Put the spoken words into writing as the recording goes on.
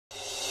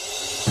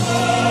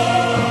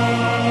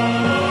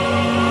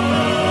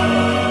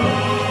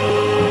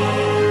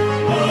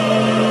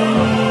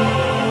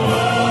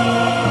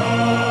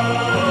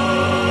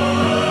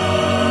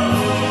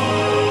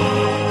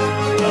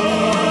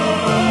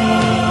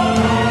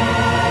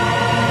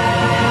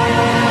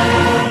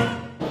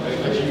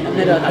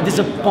a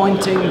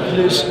disappointing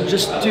lose.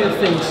 Just two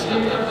things.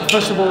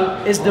 First of all,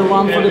 is the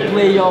run for the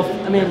playoff,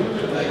 I mean,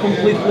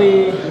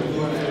 completely,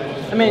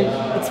 I mean,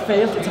 it's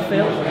failed, it's a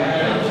fail.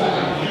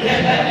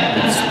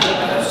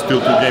 It's still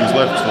 2 games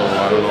left, so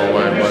I don't know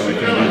why we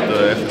can beat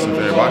the FS and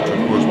Fenerbahce. Of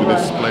course, with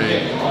this play,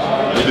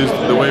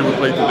 the way we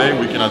play today,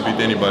 we cannot beat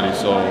anybody.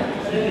 So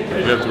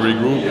we have to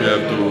regroup. We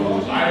have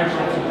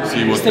to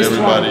see what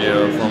everybody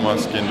from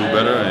us can do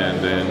better, and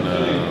then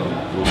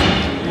we'll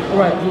see. All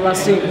right,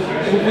 last thing.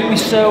 We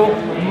saw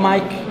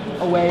Mike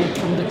away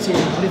from the team.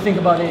 What do you think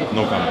about it?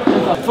 No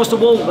comment. First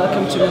of all,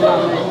 welcome to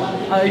Milano.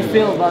 How do you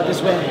feel about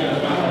this win?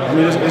 I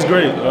mean, it's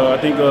great. I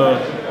think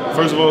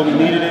first of all, we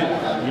needed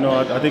it. You know,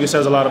 I think it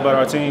says a lot about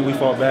our team. We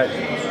fought back,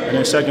 and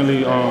then secondly,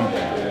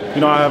 you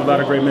know, I have a lot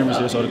of great memories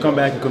here. So to come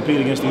back and compete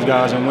against these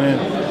guys and win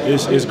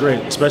is great,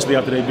 especially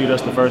after they beat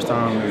us the first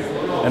time.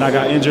 And I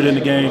got injured in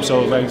the game, so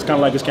like it's kind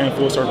of like this came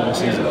full circle this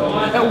season.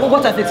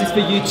 What are things for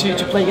you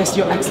to play against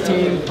your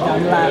ex-team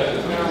down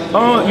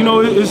Milan? You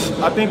know,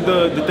 I think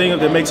the thing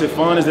that makes it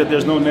fun is that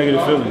there's no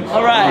negative feelings.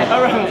 All right,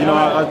 all right.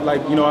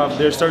 You know,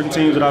 there's certain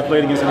teams that I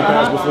played against in the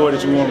past before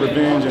that you want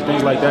revenge and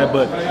things like that.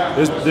 But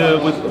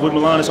with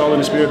Milan, it's all in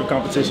the spirit of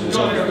competition.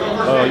 So,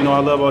 you know, I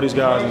love all these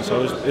guys, and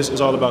so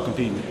it's all about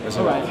competing. That's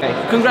all right.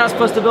 Okay. Congrats,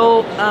 first of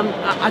all.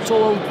 I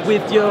told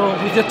with your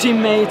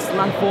teammates,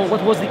 Langford,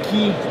 what was the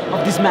key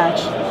of this match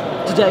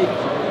today?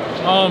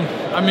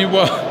 I mean,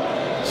 well,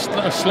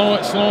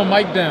 slowing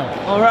Mike down.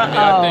 All right.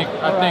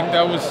 I think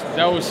that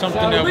was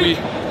something that we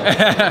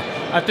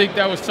I think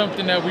that was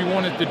something that we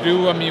wanted to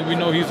do. I mean, we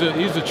know he's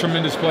a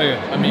tremendous player.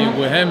 I mean,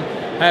 with him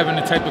having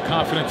the type of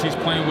confidence he's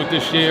playing with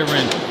this year,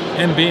 and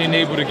him being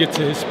able to get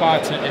to his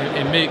spots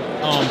and make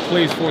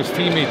plays for his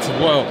teammates as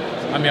well.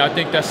 I mean, I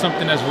think that's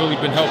something that's really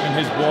been helping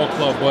his ball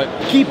club. But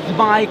keep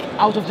Mike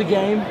out of the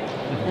game,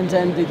 and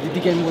then the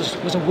game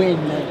was a win,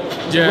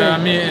 man. Yeah, I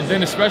mean, and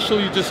then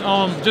especially just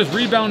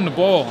rebounding the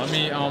ball. I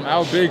mean,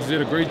 Al Biggs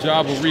did a great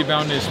job of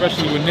rebounding,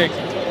 especially with Nick.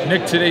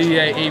 Nick today, he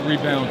had 8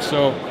 rebounds.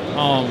 So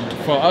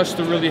for us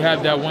to really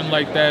have that one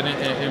like that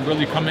and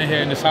really come in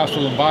here in this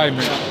hostile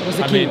environment,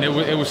 I mean,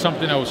 it was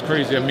something that was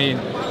crazy. I mean,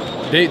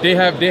 they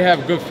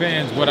have good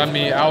fans, but I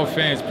mean, our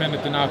fans,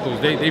 Panathinaikos,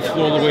 they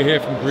flew all the way here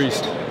from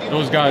Greece.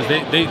 Those guys,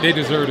 they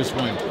deserve this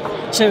win.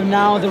 So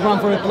now the run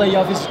for the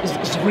playoff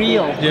is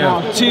real. Yeah.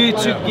 Now two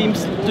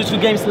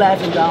games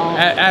left and down.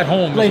 At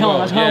home. Play as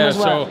well. home as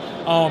well.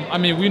 So I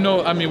mean, we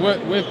know. I mean,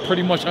 we're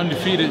pretty much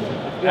undefeated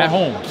at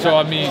home. So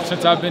I mean,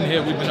 since I've been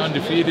here, we've been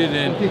undefeated,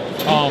 and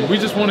we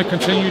just want to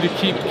continue to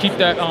keep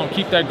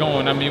that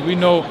going. I mean, we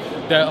know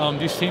that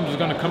these teams are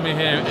going to come in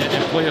here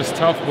and play us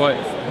tough, but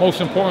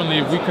most importantly,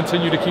 if we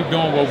continue to keep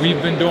doing what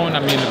we've been doing, I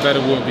mean, the better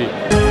we'll be.